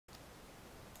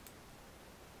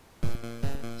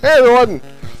Hey everyone!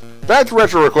 Back to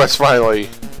Retro Request finally.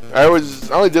 I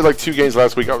only did like 2 games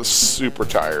last week. I was super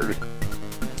tired.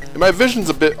 And my vision's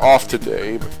a bit off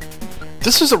today, but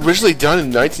this was originally done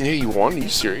in 1981? Are you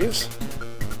serious?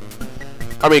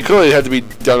 I mean, clearly it had to be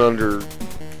done under,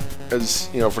 as,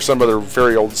 you know, for some other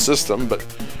very old system, but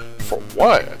for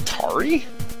what? Atari?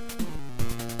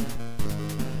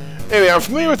 Anyway, I'm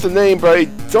familiar with the name, but I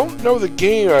don't know the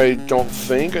game, I don't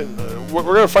think. We're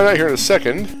going to find out here in a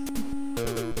second.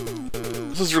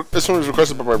 This one was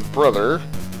requested by my brother.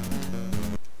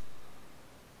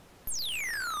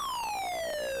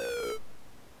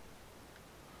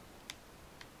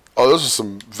 Oh, this is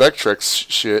some Vectrex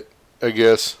shit, I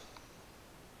guess.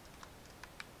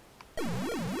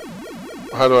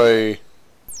 How do I...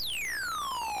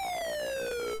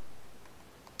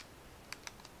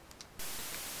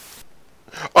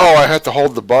 Oh, I have to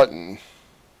hold the button.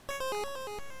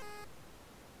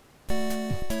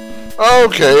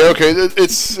 Okay.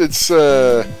 It's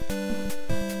kind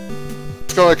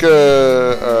of like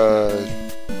a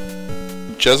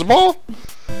Jezebel?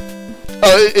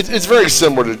 It's very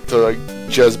similar to like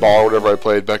Jezebel or whatever I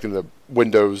played back in the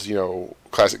Windows, you know,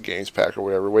 Classic Games Pack or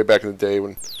whatever, way back in the day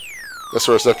when that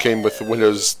sort of stuff came with the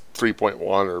Windows 3.1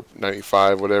 or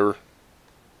 95, whatever.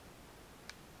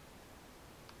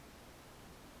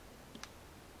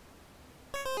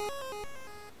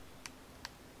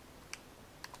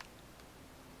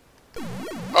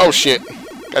 Oh shit!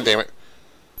 God damn it!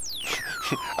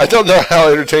 I don't know how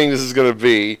entertaining this is gonna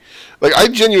be. Like, I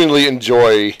genuinely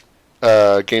enjoy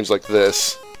games like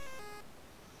this.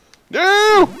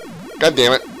 No! God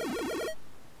damn it!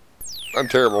 I'm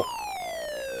terrible.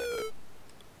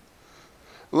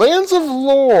 Lands of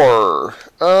Lore.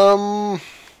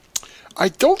 I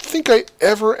don't think I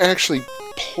ever actually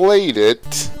played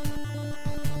it.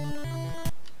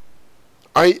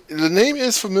 The name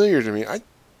is familiar to me. I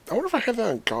wonder if I have that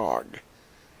on GOG.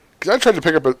 Because I tried to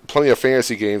pick up plenty of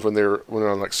fantasy games when they're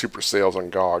on like super sales on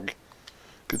GOG.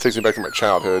 It takes me back to my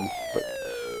childhood. But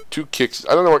 2 kicks.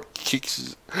 I don't know what kicks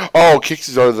is. Oh,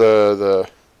 kicks are the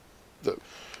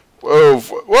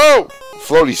whoa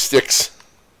floaty sticks.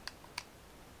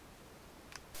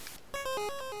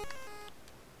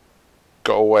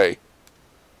 Go away.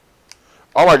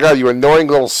 Oh my god, you annoying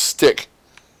little stick.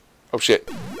 Oh shit.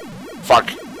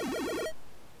 Fuck.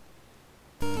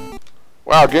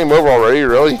 Wow, game over already,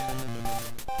 really?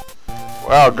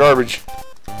 Wow, garbage.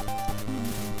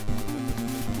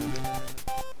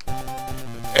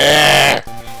 Eh.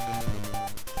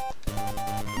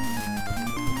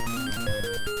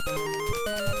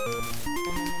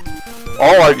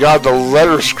 Oh my god, the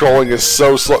letter scrolling is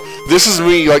so slow. This is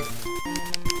me, like...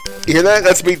 You hear that?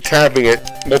 That's me tapping it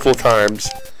multiple times.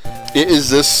 It is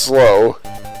this slow.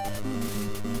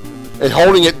 And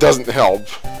holding it doesn't help.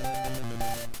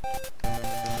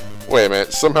 Wait a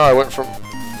minute, somehow I went from...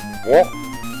 What?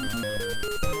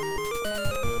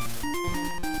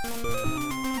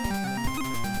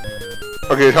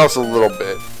 Okay, it helps a little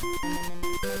bit.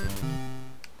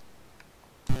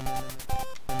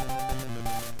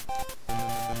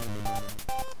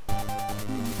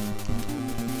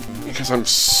 Because I'm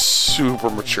super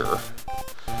mature.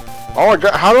 Oh my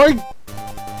god, how do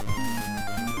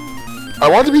I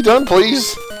want it to be done,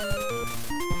 please.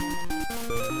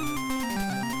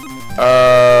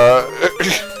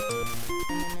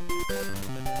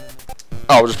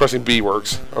 Oh, just pressing B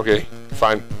works. Okay,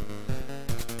 fine.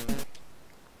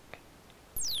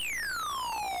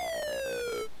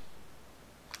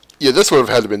 Yeah, this would have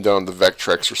had to have been done on the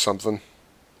Vectrex or something.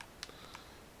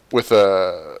 With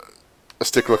a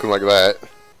stick looking like that.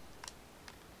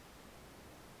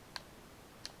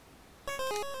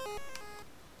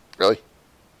 Really?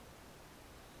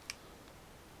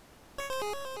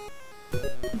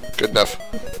 Good enough.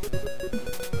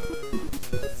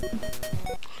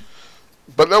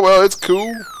 But no, well, it's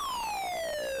cool.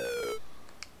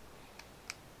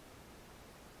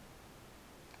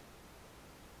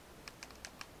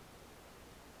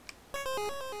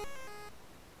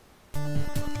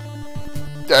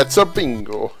 That's a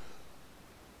bingo.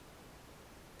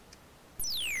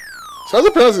 So how's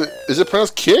it pronounced? Is it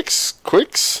pronounced kicks?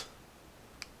 Quicks?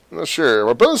 I'm not sure.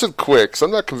 My brother said quicks.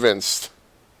 I'm not convinced.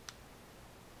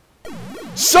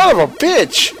 Son of a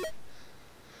bitch!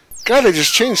 God, they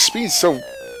just changed speed so...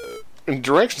 in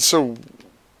direction so...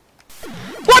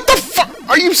 What the fuck?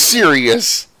 Are you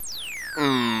serious?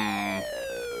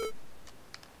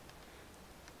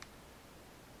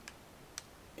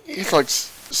 It's like...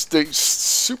 stay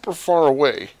super far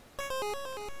away.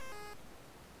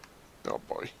 Oh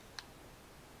boy.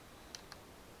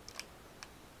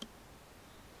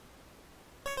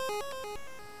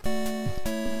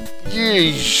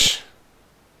 Yeesh.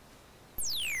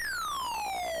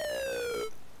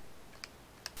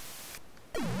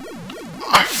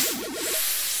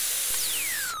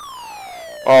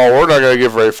 Oh, we're not gonna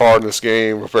get very far in this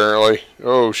game, apparently.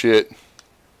 Oh, shit.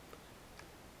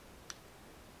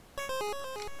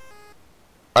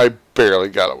 I barely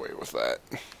got away with that.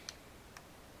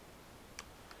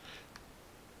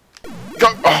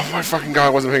 God, oh, my fucking God, I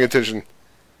wasn't paying attention.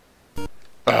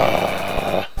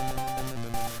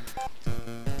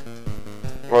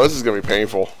 Well, this is gonna be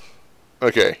painful.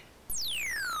 Okay.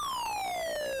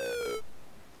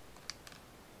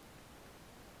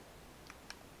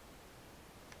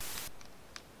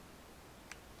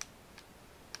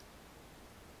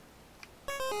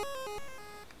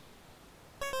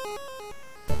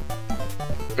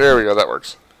 There we go, that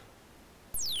works.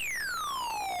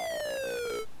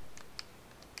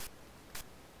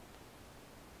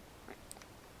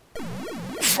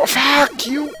 Fuck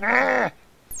you!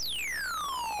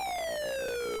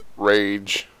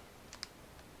 Rage.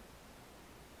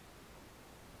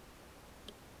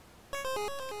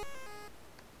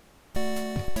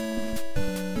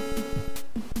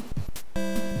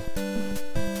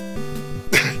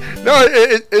 No,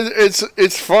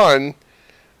 it's fun.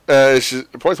 It's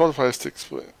just, points multiply by 6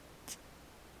 split.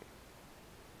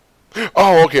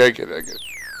 Oh, okay, I get it.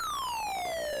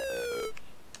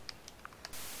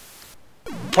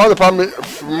 Part of the problem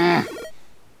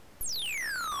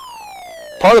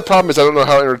is I don't know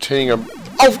how entertaining I'm.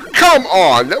 Oh, come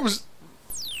on! That was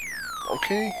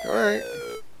okay. All right.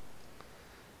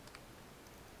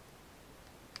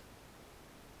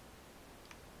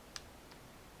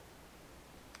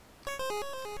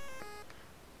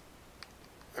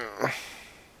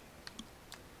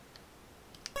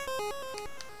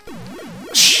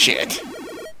 Shit.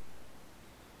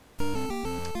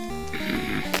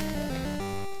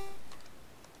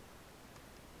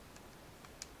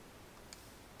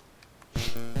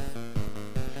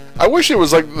 I wish it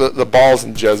was like the balls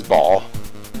in Jez Ball.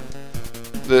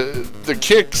 The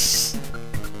kicks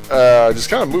just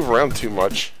kind of move around too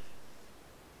much.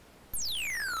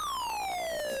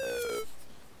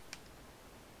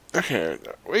 Okay,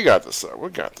 we got this though. We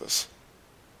got this.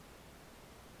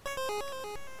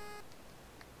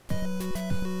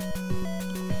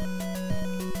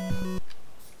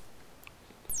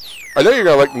 I know you're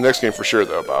gonna like the next game for sure,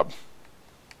 though, Bob.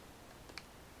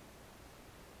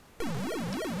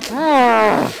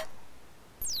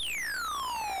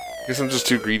 Guess I'm just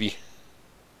too greedy.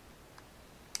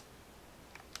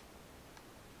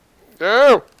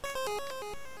 No!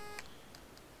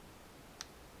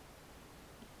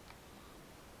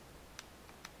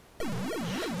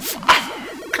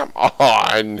 Come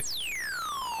on!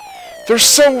 They're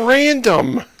so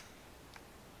random!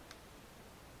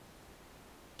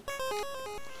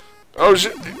 Oh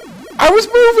shit! I was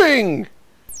moving!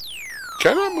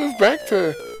 Can I move back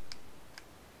to...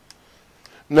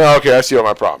 No, okay, I see what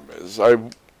my problem is.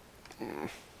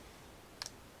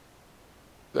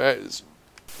 That is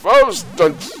most...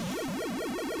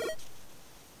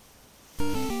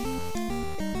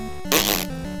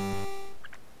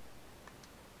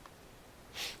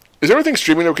 Is everything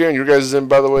streaming okay on your guys' end,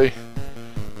 by the way?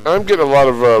 I'm getting a lot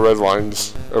of red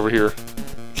lines over here.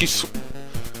 Keeps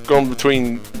going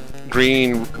between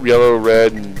green, yellow,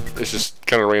 red, and it's just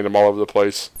kind of random all over the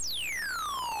place.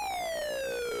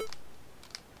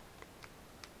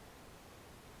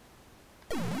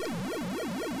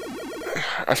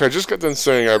 Actually, I just got done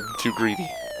saying I'm too greedy.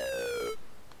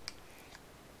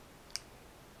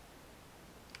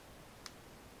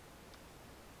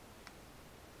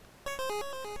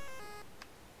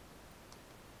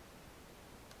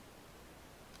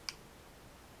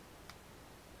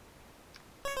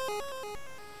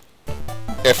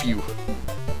 F you.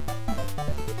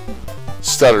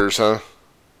 Stutters, huh?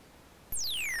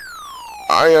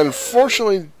 I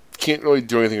unfortunately can't really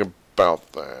do anything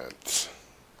about that.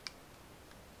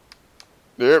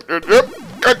 Yep. I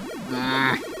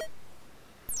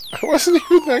wasn't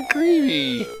even that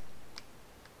greedy.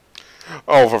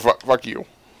 Oh, fuck you.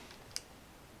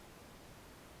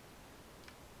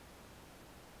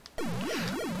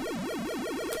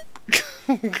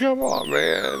 Come on,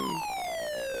 man.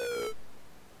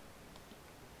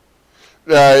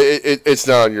 It's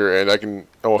not on your end. I can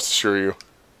almost assure you.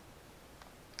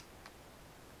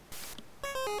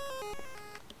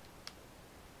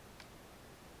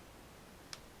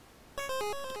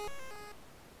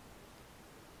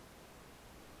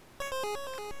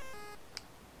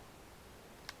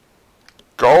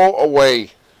 Go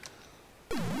away.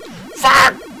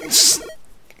 Fuck!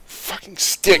 Fucking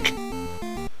stick.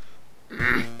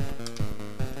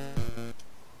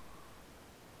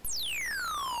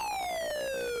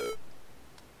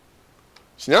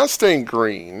 So now it's staying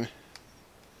green.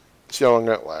 See how long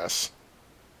that lasts.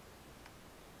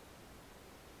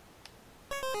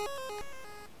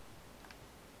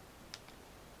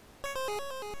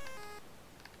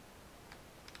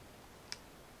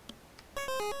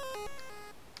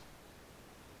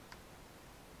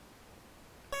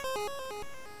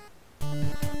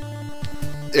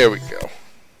 There we go.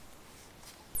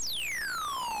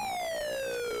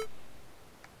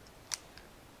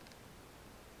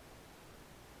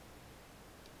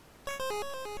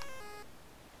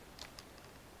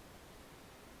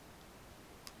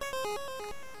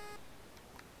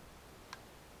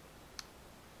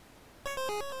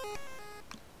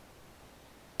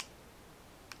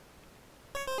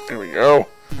 There we go.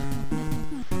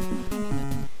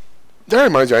 That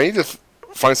reminds me, I need to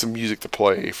find some music to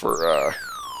play for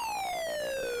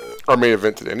our main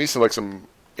event today. I need some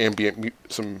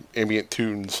ambient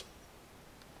tunes,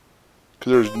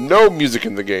 because there's no music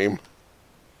in the game.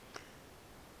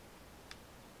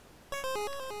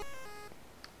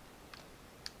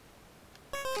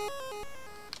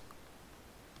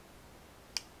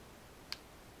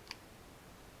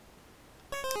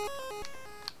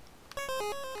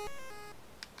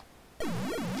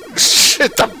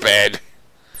 Shit the bed.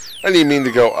 I didn't mean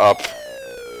to go up.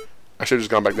 I should have just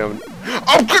gone back down.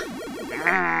 Oh, good.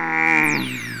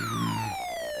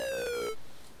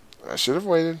 I should have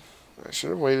waited. I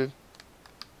should have waited.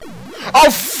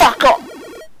 Oh, fuck off!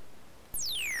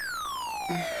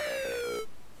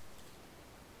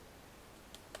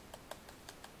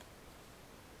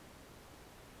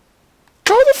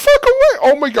 Go the fuck away!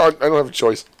 Oh my god, I don't have a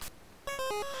choice.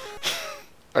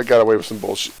 I got away with some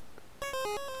bullshit.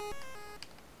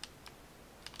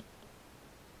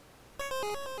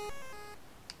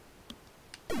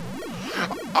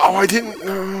 Oh, I didn't.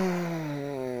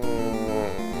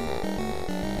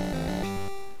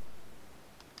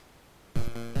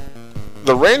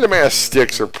 The random ass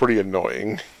sticks are pretty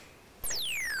annoying.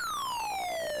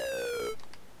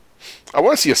 I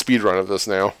want to see a speedrun of this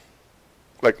now.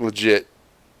 Like, legit.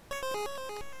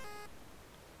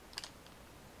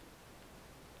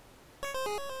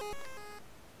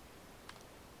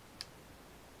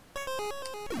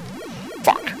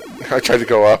 Fuck. I tried to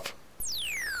go up.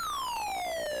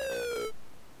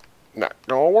 Not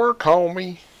gonna work,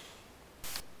 homie.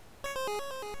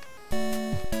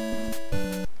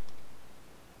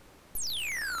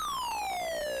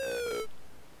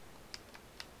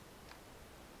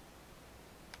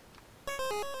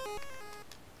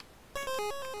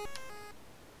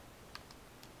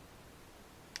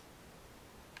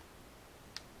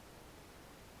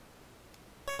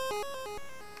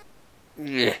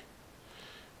 Yeah.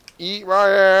 Eat my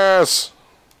ass.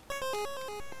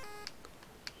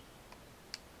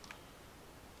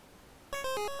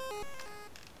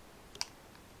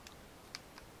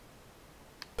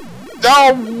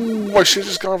 No! I should have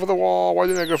just gone for the wall. Why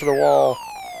didn't I go for the wall?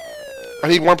 I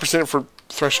need 1% for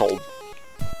threshold.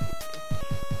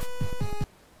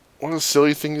 What a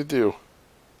silly thing to do.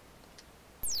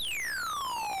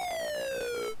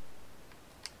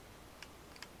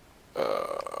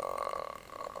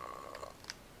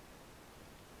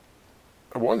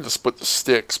 I wanted to split the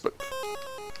sticks, but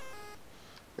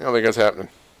I don't think that's happening.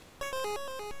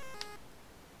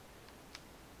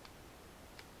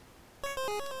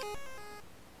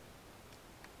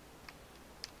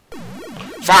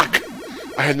 Fuck!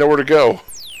 I had nowhere to go.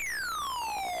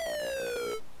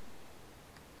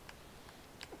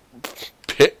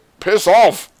 Piss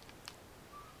off!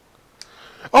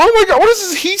 Oh my god, what is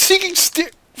this heat-seeking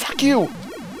stick? Fuck you!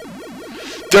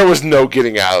 There was no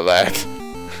getting out of that.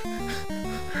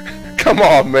 Come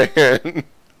on, man.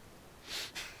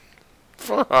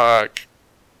 Fuck.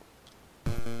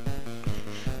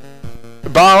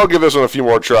 But I'll give this one a few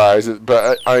more tries,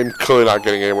 but I'm clearly not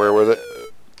getting anywhere with it.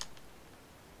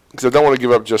 Because I don't want to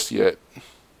give up just yet.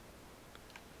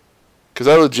 Because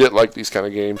I legit like these kind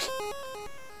of games.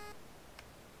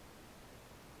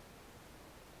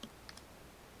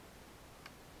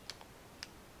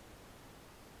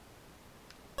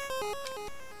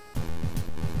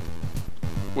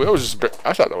 Well, that was just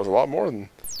I thought that was a lot more than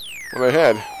what I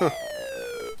had. Huh.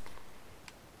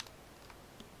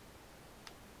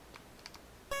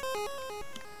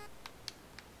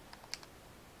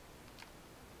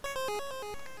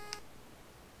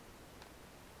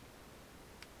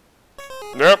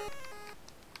 Yep.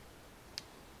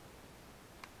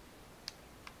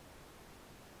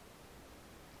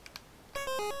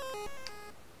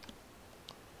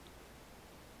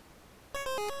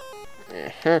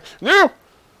 No.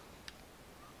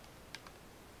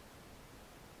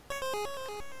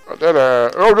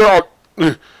 Oh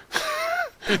no!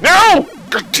 No!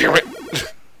 God damn it!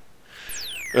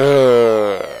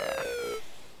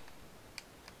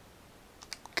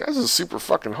 Guys, is super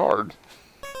fucking hard.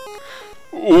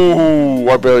 Ooh,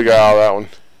 I barely got out of that one.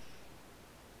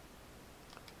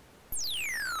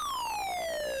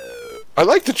 I'd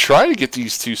like to try to get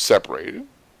these two separated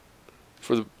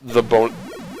for the bone.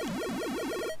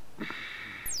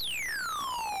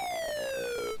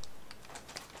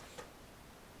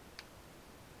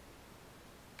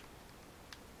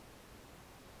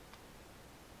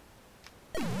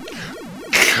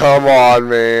 Come on,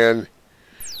 man.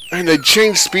 And they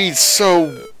change speeds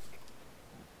so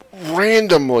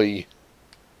randomly.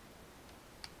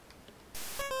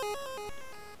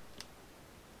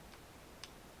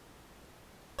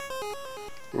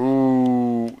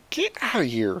 Ooh, get out of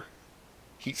here.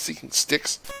 Heat-seeking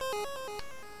sticks.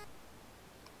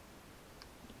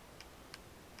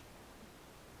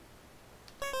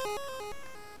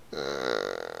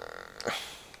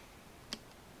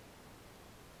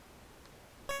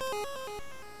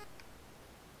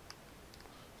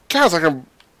 God,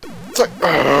 it's like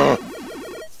I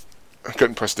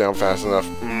couldn't press down fast enough.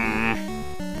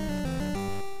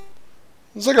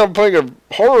 It's like I'm playing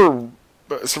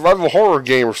a survival horror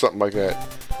game or something like that.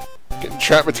 Getting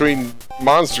trapped between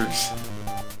monsters.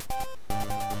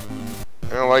 I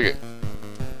don't like it.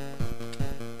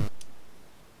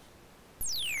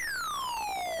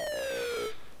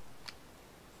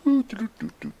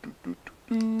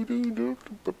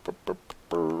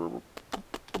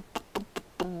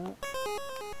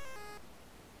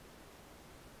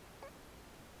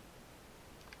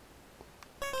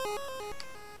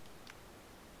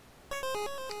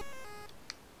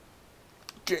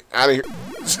 Get out of here.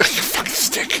 You fucking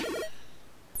stick.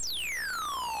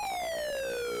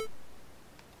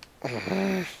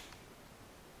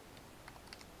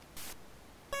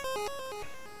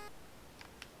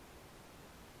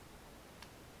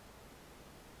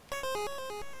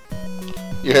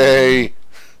 Yay.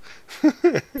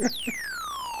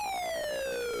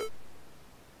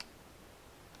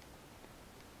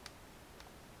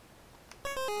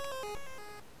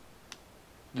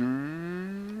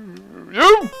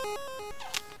 You.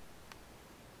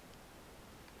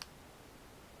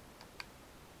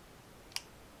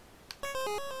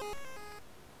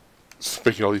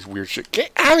 Speaking of all these weird shit.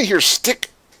 Get out of here, stick!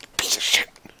 Piece of shit.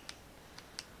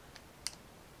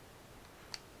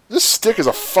 This stick is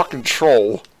a fucking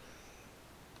troll.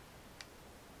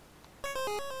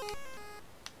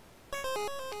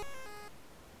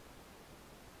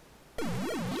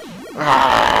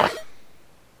 Ah.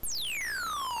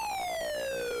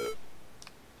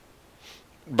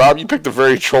 Bob, you picked a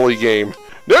very trolly game.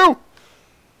 No!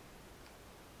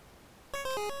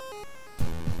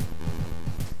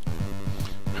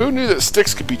 Who knew that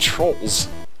sticks could be trolls?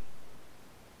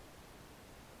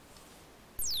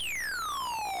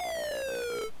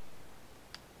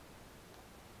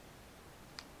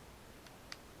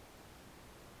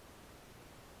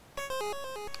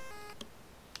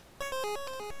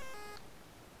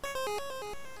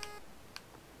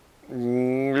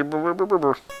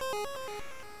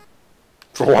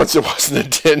 For once it wasn't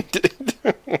intended.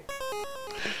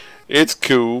 It's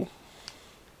cool.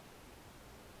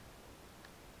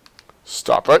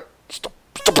 Stop it. Stop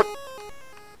it.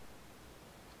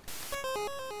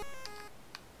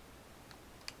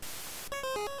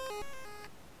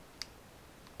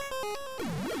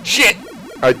 Shit!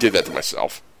 I did that to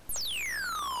myself.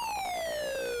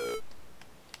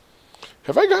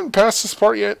 Have I gotten past this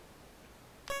part yet?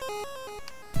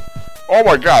 Oh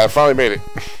my god, I finally made it.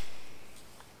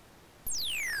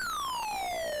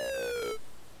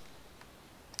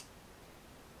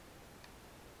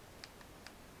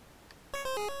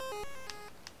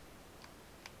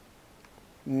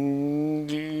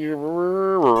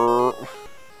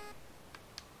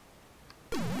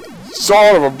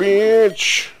 Son of a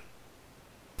bitch!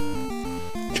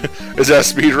 Is that a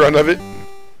speed run of it?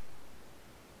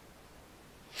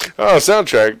 Oh,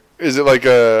 soundtrack. Is it like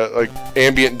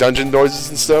ambient dungeon noises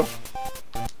and stuff?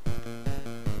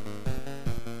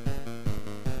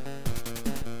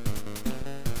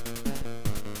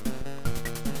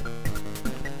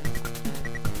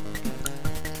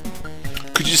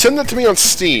 Could you send that to me on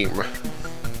Steam?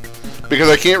 Because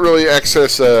I can't really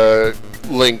access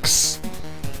links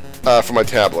from my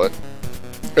tablet.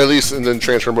 At least, and then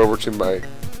transfer them over to my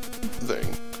thing.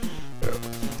 Yeah.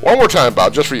 One more time,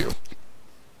 Bob, just for you.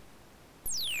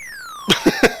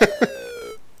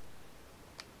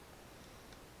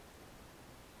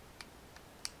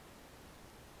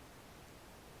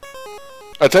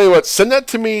 I tell you what, send that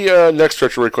to me next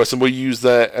retro request, and we'll use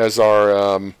that as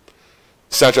our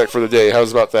soundtrack for the day.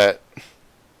 How's about that?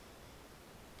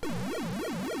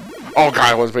 Oh god,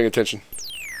 I wasn't paying attention.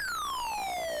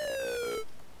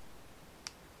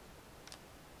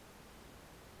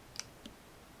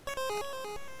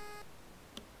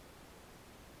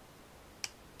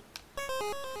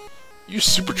 You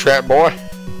super trap boy.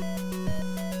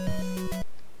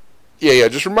 Yeah,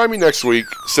 just remind me next week.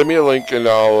 Send me a link and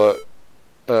I'll,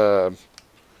 well,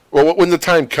 when the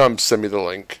time comes, send me the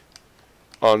link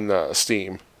on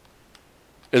Steam.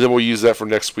 And then we'll use that for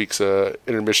next week's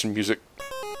intermission music.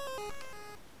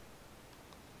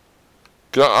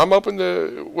 'Cause I'm open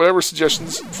to whatever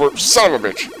suggestions for, son of a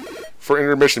bitch, for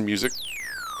intermission music.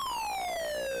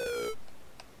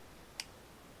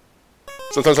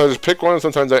 Sometimes I just pick one, and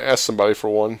sometimes I ask somebody for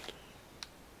one.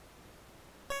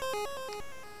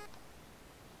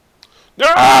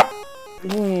 Ah!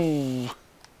 Ooh.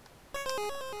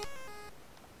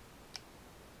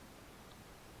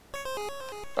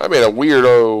 I made a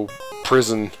weirdo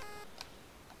prison.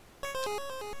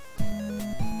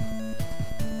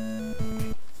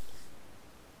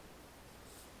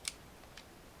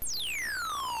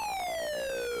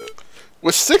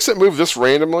 With sticks that move this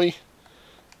randomly,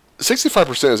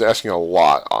 65% is asking a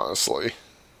lot, honestly.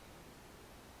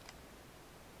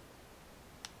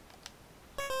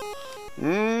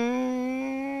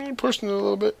 Pushing it a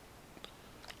little bit.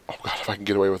 Oh god, if I can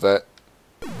get away with that.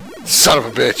 Son of a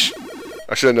bitch!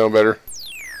 I should have known better.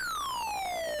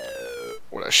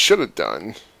 What I should have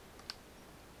done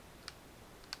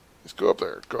is go up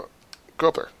there. Go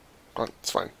up there. Go on, it's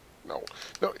fine. No.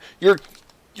 You're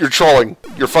trolling.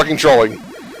 You're fucking trolling.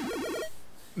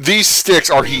 These sticks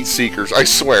are heat seekers, I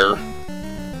swear.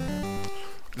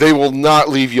 They will not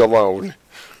leave you alone.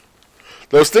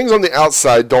 Those things on the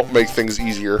outside don't make things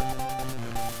easier.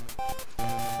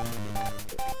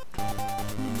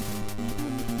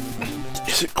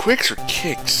 Is it quicks or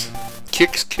kicks?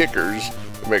 Kicks, kickers.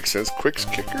 That makes sense. Quicks,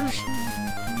 kickers?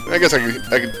 I guess I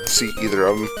could see either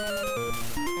of them.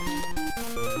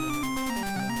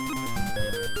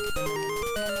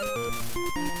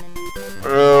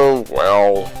 Oh,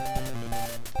 well.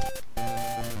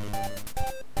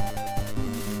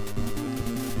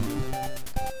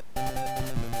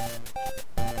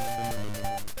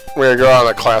 We're gonna go on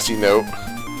a classy note.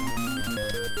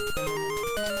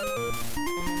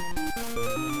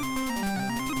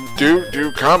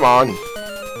 Dude, come on.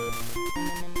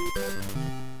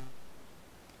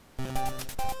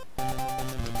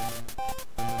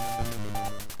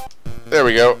 There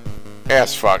we go.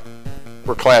 Ass fuck.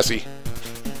 We're classy.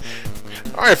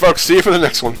 Alright, folks. See you for the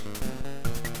next one.